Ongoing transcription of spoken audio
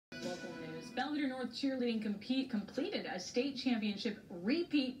Belvidere North Cheerleading completed a state championship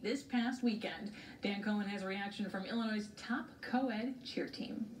repeat this past weekend. Dan Cohen has a reaction from Illinois' top co-ed cheer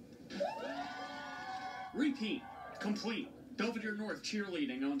team. Repeat. Complete. Belvidere North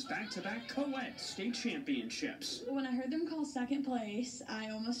Cheerleading owns back-to-back co-ed state championships. When I heard them call second place, I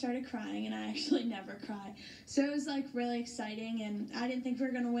almost started crying, and I actually never cry. So it was like really exciting, and I didn't think we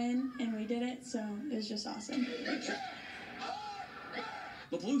were going to win, and we did it, so it was just awesome.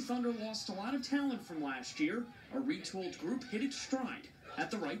 The Blue Thunder lost a lot of talent from last year. A retooled group hit its stride at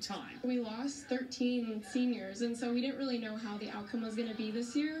the right time. We lost 13 seniors, and so we didn't really know how the outcome was going to be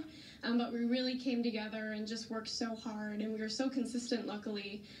this year, but we really came together and just worked so hard, and we were so consistent,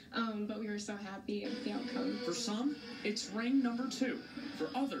 luckily, but we were so happy with the outcome. For some, it's ring number 2. For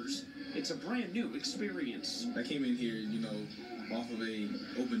others, it's a brand new experience. I came in here, off of a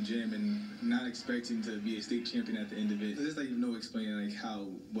open gym and not expecting to be a state champion at the end of it. There's no explaining how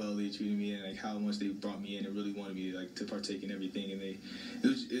well they treated me and how much they brought me in and really wanted me to partake in everything, and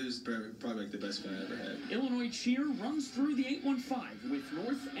it was probably the best fun I ever had. Illinois Cheer runs through the 815 with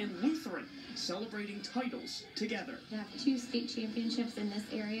North and Lutheran celebrating titles together. To have 2 state championships in this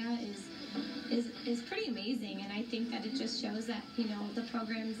area is pretty amazing, and I think that it just shows that the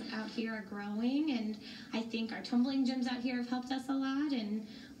programs out here are growing, and I think our tumbling gyms out here have helped us a lot, and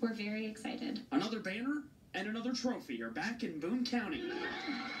we're very excited. Another banner and another trophy are back in Boone County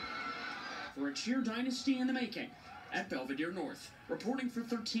for a cheer dynasty in the making at Belvidere North. Reporting for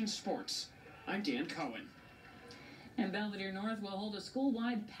 13 Sports, I'm Dan Cohen. And Belvidere North will hold a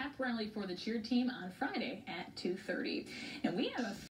school-wide pep rally for the cheer team on Friday at 2:30. And we have a